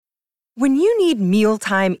When you need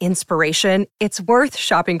mealtime inspiration, it's worth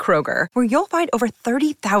shopping Kroger, where you'll find over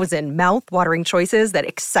 30,000 mouth-watering choices that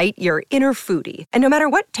excite your inner foodie. And no matter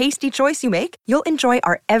what tasty choice you make, you'll enjoy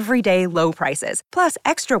our everyday low prices, plus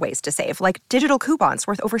extra ways to save, like digital coupons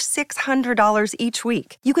worth over $600 each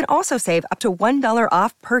week. You can also save up to $1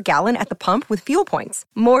 off per gallon at the pump with fuel points.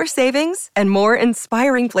 More savings and more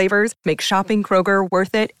inspiring flavors make shopping Kroger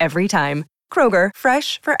worth it every time. Kroger,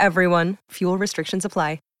 fresh for everyone. Fuel restrictions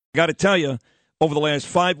apply. I got to tell you, over the last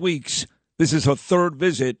 5 weeks, this is her third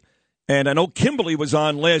visit. And I know Kimberly was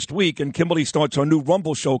on last week, and Kimberly starts her new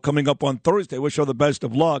Rumble show coming up on Thursday. Wish her the best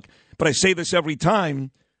of luck. But I say this every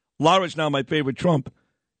time. Lara's now my favorite Trump,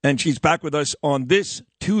 and she's back with us on this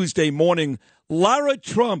Tuesday morning. Lara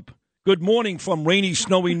Trump, good morning from rainy,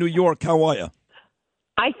 snowy New York. How are you?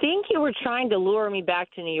 I think you were trying to lure me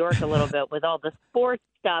back to New York a little bit with all the sports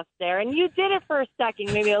stuff there, and you did it for a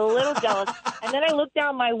second, maybe a little jealous. And then I looked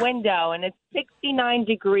down my window, and it's 69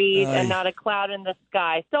 degrees and not a cloud in the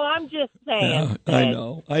sky. So I'm just saying. I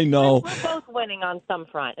know. We're both winning on some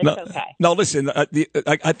front. It's okay. No, listen,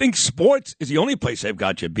 I think sports is the only place I've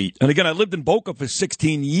got you beat. And again, I lived in Boca for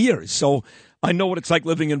 16 years, so I know what it's like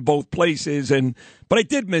living in both places. But I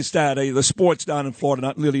did miss that. The sports down in Florida,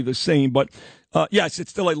 not really the same, but yes,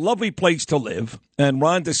 it's still a lovely place to live. And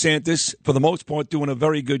Ron DeSantis, for the most part, doing a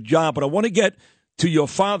very good job. But I want to get to your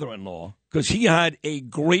father-in-law, because he had a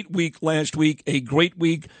great week last week, a great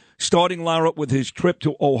week starting Lara with his trip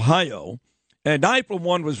to Ohio. And I, for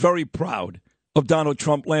one, was very proud of Donald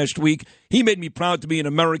Trump last week. He made me proud to be an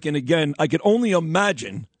American again. I could only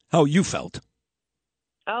imagine how you felt.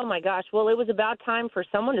 Oh, my gosh. Well, it was about time for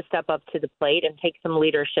someone to step up to the plate and take some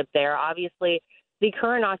leadership there. Obviously, the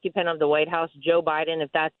current occupant of the White House, Joe Biden,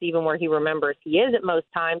 if that's even where he remembers he is at most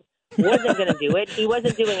times, wasn't going to do it. He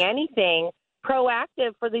wasn't doing anything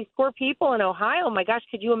proactive for these poor people in Ohio. My gosh,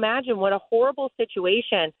 could you imagine what a horrible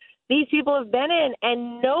situation these people have been in?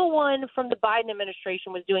 And no one from the Biden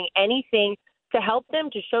administration was doing anything to help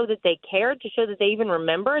them, to show that they cared, to show that they even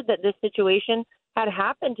remembered that this situation had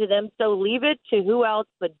happened to them. So leave it to who else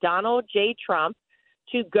but Donald J. Trump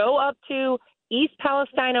to go up to East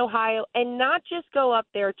Palestine, Ohio, and not just go up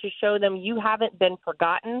there to show them you haven't been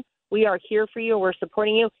forgotten. We are here for you. We're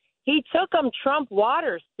supporting you. He took them Trump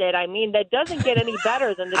waters, Sid. I mean, that doesn't get any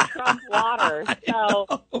better than the Trump waters. So,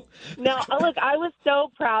 no, look, I was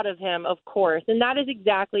so proud of him, of course. And that is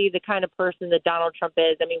exactly the kind of person that Donald Trump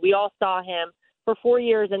is. I mean, we all saw him for 4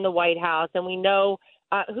 years in the White House, and we know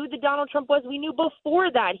who the Donald Trump was. We knew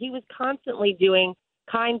before that he was constantly doing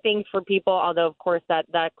kind things for people, although, of course, that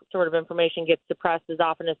sort of information gets suppressed as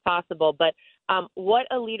often as possible. But what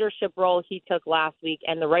a leadership role he took last week,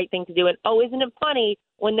 and the right thing to do. And, isn't it funny,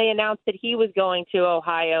 when they announced that he was going to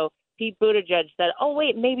Ohio, Pete Buttigieg said,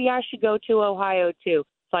 wait, maybe I should go to Ohio, too.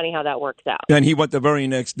 Funny how that works out. And he went the very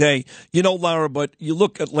next day. You know, Lara, but you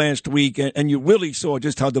look at last week and you really saw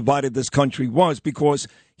just how divided this country was, because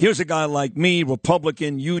here's a guy like me,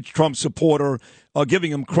 Republican, huge Trump supporter,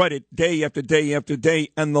 giving him credit day after day after day.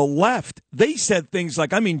 And the left, they said things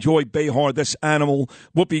like, Joy Behar, this animal,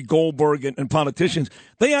 Whoopi Goldberg, and politicians.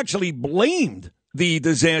 They actually blamed the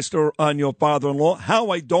disaster on your father-in-law. How,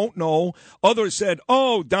 I don't know. Others said,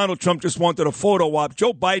 Donald Trump just wanted a photo op.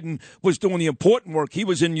 Joe Biden was doing the important work. He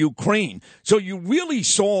was in Ukraine. So you really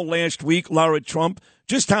saw last week, Lara Trump,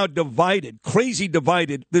 just how divided, crazy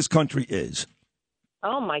divided this country is.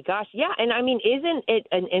 Oh, my gosh. Yeah. And I mean, isn't it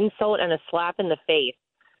an insult and a slap in the face?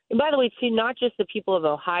 And by the way, to not just the people of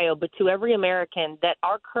Ohio, but to every American, that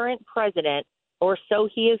our current president, or so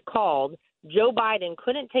he is called, Joe Biden,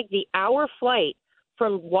 couldn't take the hour flight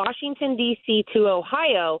from Washington, D.C. to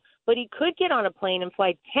Ohio, but he could get on a plane and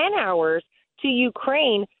fly 10 hours to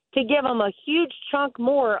Ukraine to give them a huge chunk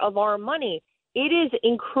more of our money. It is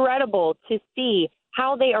incredible to see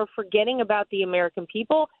how they are forgetting about the American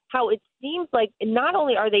people, how it seems like not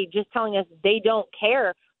only are they just telling us they don't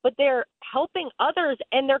care, but they're helping others,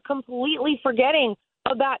 and they're completely forgetting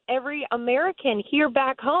about every American here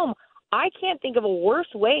back home. I can't think of a worse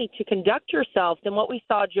way to conduct yourself than what we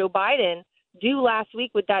saw Joe Biden do last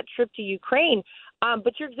week with that trip to Ukraine.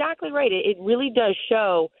 But you're exactly right. It really does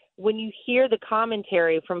show when you hear the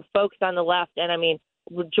commentary from folks on the left. And I mean,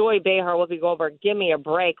 Joy Behar, Whoopi Goldberg, give me a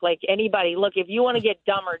break. Like, anybody, look, if you want to get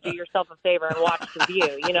dumber, do yourself a favor and watch The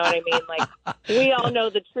View. You know what I mean? Like, we all know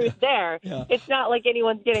the truth there. Yeah. It's not like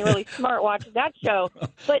anyone's getting really smart watching that show.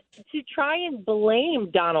 But to try and blame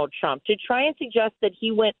Donald Trump, to try and suggest that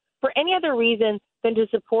he went for any other reason than to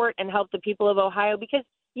support and help the people of Ohio, because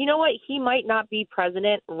you know what? He might not be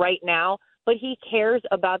president right now, but he cares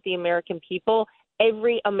about the American people.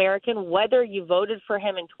 Every American, whether you voted for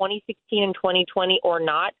him in 2016 and 2020 or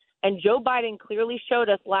not, And Joe Biden clearly showed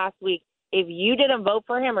us last week, if you didn't vote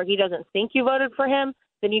for him or he doesn't think you voted for him,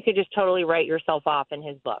 then you could just totally write yourself off in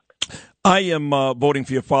his book. I am voting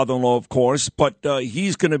for your father-in-law, of course, but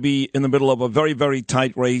he's going to be in the middle of a very, very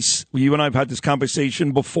tight race. You and I have had this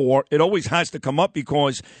conversation before. It always has to come up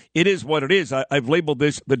because it is what it is. I've labeled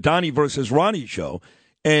this the Donnie versus Ronnie show.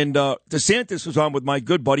 And DeSantis was on with my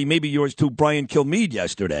good buddy, maybe yours too, Brian Kilmeade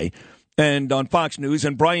yesterday, and on Fox News.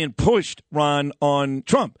 And Brian pushed Ron on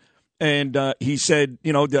Trump. And he said,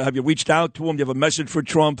 have you reached out to him? Do you have a message for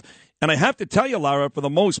Trump? And I have to tell you, Lara, for the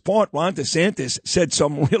most part, Ron DeSantis said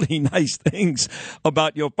some really nice things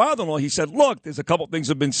about your father-in-law. He said, look, there's a couple things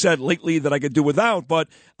have been said lately that I could do without, but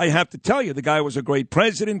I have to tell you, the guy was a great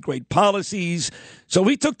president, great policies. So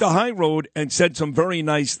he took the high road and said some very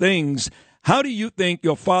nice things. How do you think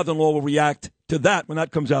your father-in-law will react to that when that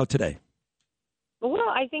comes out today? Well,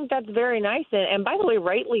 I think that's very nice. And by the way,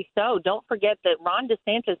 rightly so. Don't forget that Ron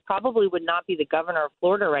DeSantis probably would not be the governor of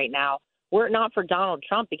Florida right now were it not for Donald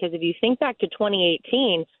Trump, because if you think back to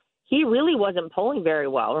 2018, he really wasn't polling very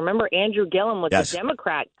well. Remember, Andrew Gillum was a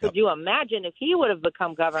Democrat. Could you imagine if he would have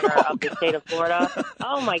become governor of the state of Florida?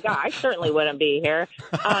 Oh, my God, I certainly wouldn't be here.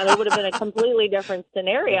 It would have been a completely different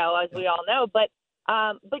scenario, as we all know. But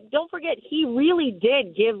don't forget, he really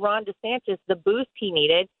did give Ron DeSantis the boost he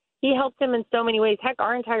needed. He helped him in so many ways. Heck,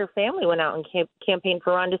 our entire family went out and campaigned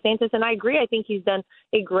for Ron DeSantis, and I agree. I think he's done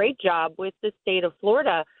a great job with the state of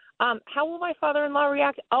Florida. How will my father-in-law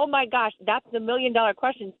react? Oh, my gosh, that's the million-dollar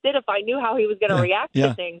question. Sid, if I knew how he was going to react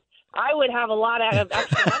to things, I would have a lot of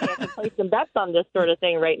extra money. I could play some bets on this sort of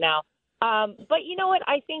thing right now. But you know what?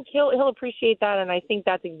 I think he'll appreciate that, and I think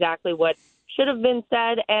that's exactly what should have been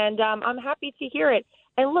said, and I'm happy to hear it.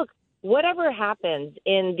 And look, whatever happens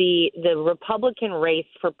in the Republican race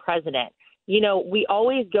for president, we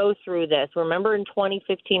always go through this. Remember in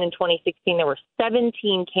 2015 and 2016, there were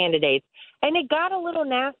 17 candidates, and it got a little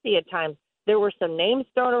nasty at times. There were some names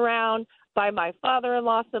thrown around by my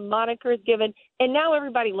father-in-law, some monikers given, and now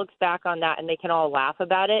everybody looks back on that and they can all laugh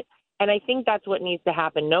about it. And I think that's what needs to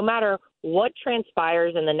happen. No matter what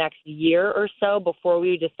transpires in the next year or so before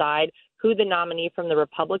we decide who the nominee from the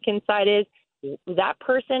Republican side is, that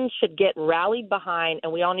person should get rallied behind,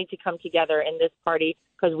 and we all need to come together in this party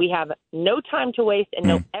because we have no time to waste and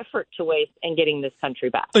no effort to waste in getting this country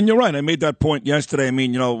back. And you're right. I made that point yesterday. I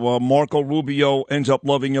mean, Marco Rubio ends up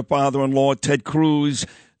loving your father-in-law, Ted Cruz.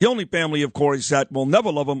 The only family, of course, that will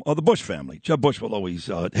never love him are the Bush family. Jeb Bush will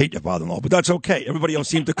always hate your father-in-law, but that's okay. Everybody else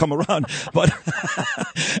seemed to come around. But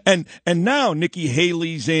and now Nikki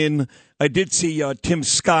Haley's in. I did see Tim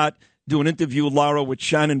Scott do an interview, Lara, with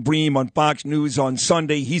Shannon Bream on Fox News on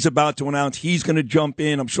Sunday. He's about to announce he's going to jump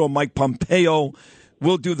in. I'm sure Mike Pompeo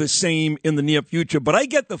will do the same in the near future. But I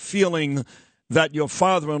get the feeling that your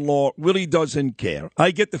father-in-law really doesn't care. I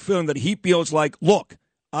get the feeling that he feels like, look,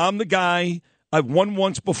 I'm the guy. I've won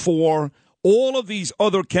once before. All of these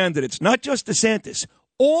other candidates, not just DeSantis,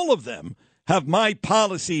 all of them have my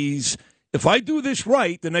policies. If I do this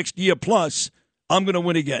right the next year plus, I'm going to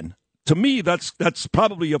win again. To me, that's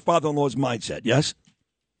probably your father-in-law's mindset, yes?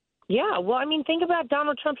 Yeah, well, I mean, think about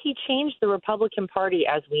Donald Trump. He changed the Republican Party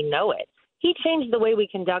as we know it. He changed the way we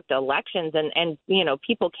conduct elections and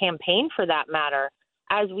people campaign for that matter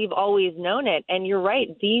as we've always known it. And you're right,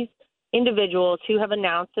 these individuals who have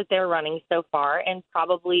announced that they're running so far, and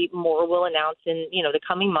probably more will announce in, the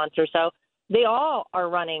coming months or so, they all are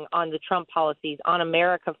running on the Trump policies, on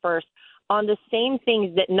America First, on the same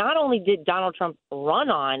things that not only did Donald Trump run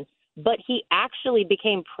on, but he actually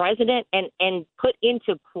became president and put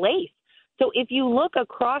into place. So if you look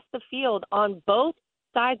across the field on both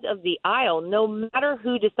sides of the aisle, no matter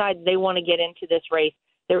who decides they want to get into this race,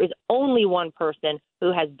 there is only one person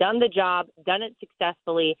who has done the job, done it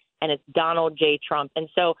successfully, and it's Donald J. Trump. And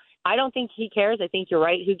so I don't think he cares. I think you're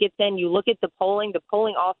right who gets in. You look at the polling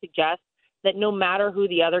all suggests that no matter who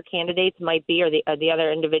the other candidates might be or the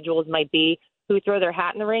other individuals might be who throw their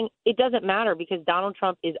hat in the ring, it doesn't matter because Donald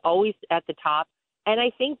Trump is always at the top. And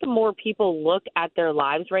I think the more people look at their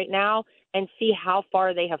lives right now and see how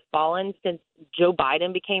far they have fallen since Joe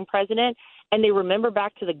Biden became president, and they remember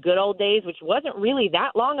back to the good old days, which wasn't really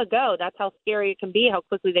that long ago. That's how scary it can be, how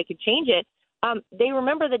quickly they could change it. They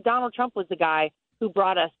remember that Donald Trump was the guy who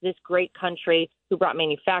brought us this great country, who brought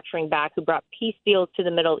manufacturing back, who brought peace deals to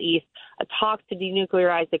the Middle East, talks to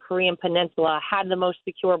denuclearize the Korean Peninsula, had the most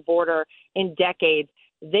secure border in decades.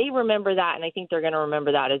 They remember that, and I think they're going to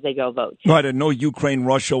remember that as they go vote. Right, and no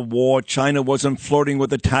Ukraine-Russia war. China wasn't flirting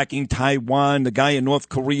with attacking Taiwan. The guy in North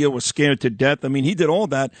Korea was scared to death. I mean, he did all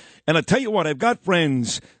that. And I tell you what, I've got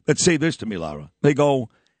friends that say this to me, Lara. They go,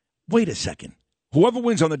 wait a second. whoever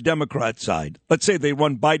wins on the Democrat side, let's say they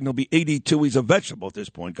run Biden, he'll be 82. He's a vegetable at this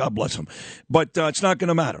point. God bless him. But it's not going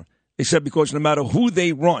to matter. They said because no matter who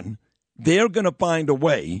they run, they're going to find a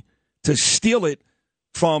way to steal it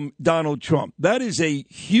from Donald Trump. That is a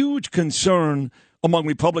huge concern among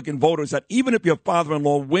Republican voters, that even if your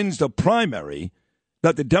father-in-law wins the primary,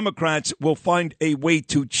 that the Democrats will find a way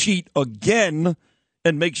to cheat again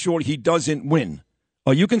and make sure he doesn't win.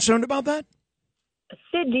 Are you concerned about that?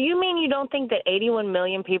 Sid, do you mean you don't think that 81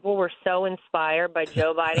 million people were so inspired by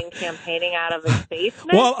Joe Biden campaigning out of his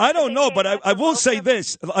basement? Well, I don't know, but I will say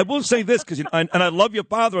this. I will say this, because and I love your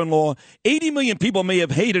father-in-law. 80 million people may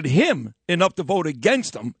have hated him enough to vote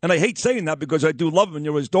against him. And I hate saying that because I do love him and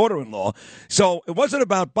you're his daughter-in-law. So it wasn't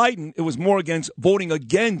about Biden. It was more against voting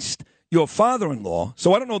against your father-in-law.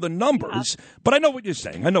 So I don't know the numbers, but I know what you're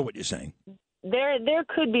saying. There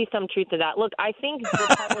could be some truth to that. Look, I think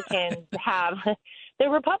Republicans the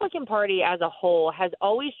Republican Party as a whole has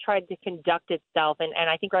always tried to conduct itself, and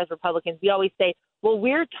I think as Republicans, we always say, well,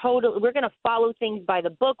 we're going to follow things by the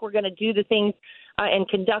book. We're going to do the things and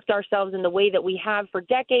conduct ourselves in the way that we have for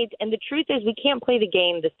decades. And the truth is we can't play the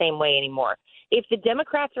game the same way anymore. If the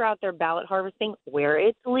Democrats are out there ballot harvesting where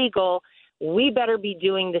it's legal, we better be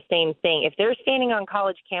doing the same thing. If they're standing on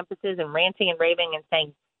college campuses and ranting and raving and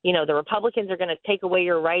saying, the Republicans are going to take away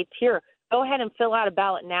your rights, here, go ahead and fill out a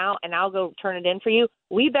ballot now, and I'll go turn it in for you.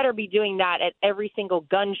 We better be doing that at every single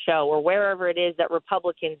gun show or wherever it is that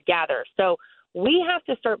Republicans gather. So we have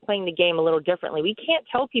to start playing the game a little differently. We can't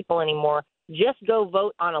tell people anymore, just go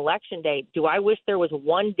vote on Election Day. Do I wish there was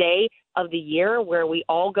one day of the year where we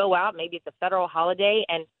all go out, maybe it's a federal holiday,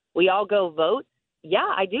 and we all go vote? Yeah,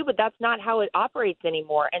 I do, but that's not how it operates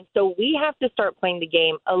anymore. And so we have to start playing the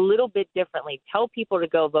game a little bit differently. Tell people to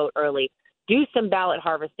go vote early. Do some ballot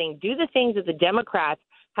harvesting. Do the things that the Democrats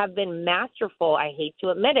have been masterful, I hate to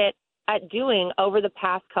admit it, at doing over the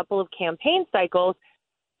past couple of campaign cycles.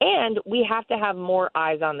 And we have to have more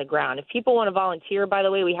eyes on the ground. If people want to volunteer, by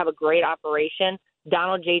the way, we have a great operation,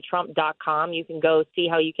 DonaldJTrump.com. You can go see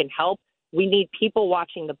how you can help. We need people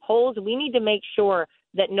watching the polls. We need to make sure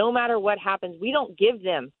that no matter what happens, we don't give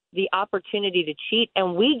them the opportunity to cheat,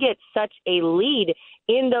 and we get such a lead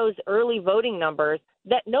in those early voting numbers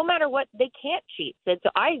that no matter what, they can't cheat. So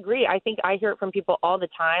I agree. I think I hear it from people all the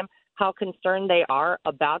time how concerned they are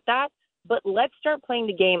about that. But let's start playing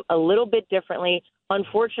the game a little bit differently.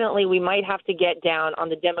 Unfortunately, we might have to get down on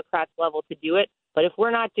the Democrats' level to do it. But if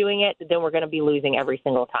we're not doing it, then we're going to be losing every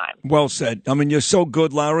single time. Well said. I mean, you're so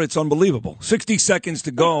good, Lara. It's unbelievable. 60 seconds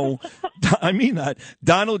to go. I mean that.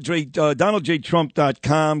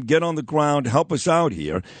 DonaldJTrump.com. Get on the ground. Help us out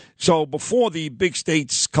here. So before the big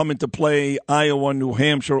states come into play, Iowa, New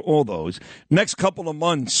Hampshire, all those, next couple of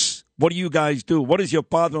months, what do you guys do? What is your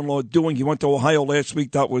father-in-law doing? He went to Ohio last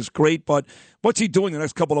week. That was great. But what's he doing the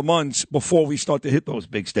next couple of months before we start to hit those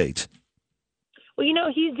big states? Well,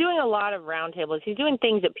 he's doing a lot of roundtables. He's doing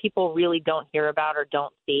things that people really don't hear about or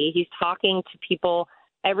don't see. He's talking to people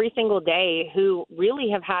every single day who really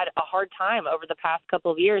have had a hard time over the past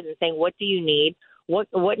couple of years and saying, what do you need?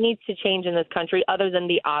 What needs to change in this country other than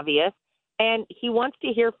the obvious? And he wants to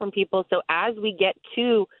hear from people. So as we get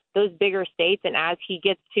to those bigger states and as he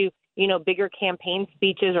gets to, bigger campaign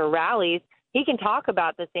speeches or rallies, he can talk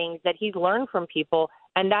about the things that he's learned from people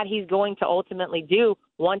and that he's going to ultimately do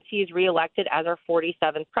once he's reelected as our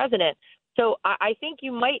 47th president. So I think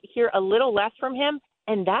you might hear a little less from him,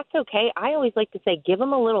 and that's okay. I always like to say, give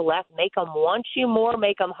him a little less, make him want you more,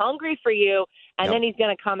 make him hungry for you, and then he's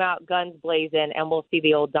going to come out guns blazing, and we'll see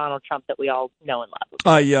the old Donald Trump that we all know and love.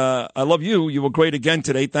 I love you. You were great again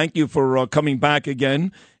today. Thank you for coming back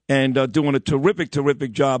again and doing a terrific,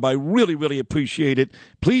 terrific job. I really, really appreciate it.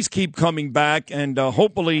 Please keep coming back, and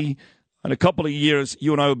hopefully in a couple of years,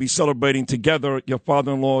 you and I will be celebrating together your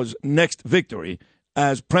father-in-law's next victory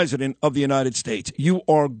as president of the United States. You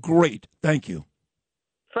are great. Thank you.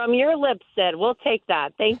 From your lips, Sid. We'll take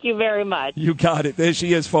that. Thank you very much. You got it. There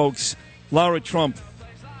she is, folks. Lara Trump.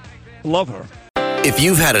 Love her. If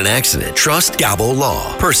you've had an accident, trust Gabo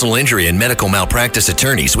Law. Personal injury and medical malpractice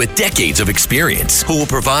attorneys with decades of experience who will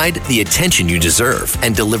provide the attention you deserve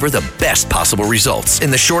and deliver the best possible results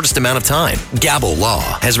in the shortest amount of time. Gabo Law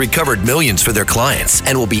has recovered millions for their clients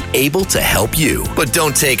and will be able to help you. But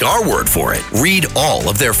don't take our word for it. Read all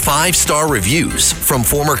of their 5-star reviews from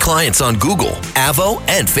former clients on Google, Avo,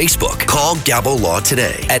 and Facebook. Call Gabo Law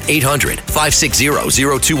today at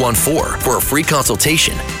 800-560-0214 for a free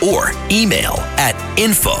consultation or email at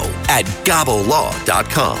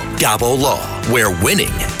info@gabolaw.com. Gabo Law, where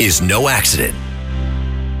winning is no accident.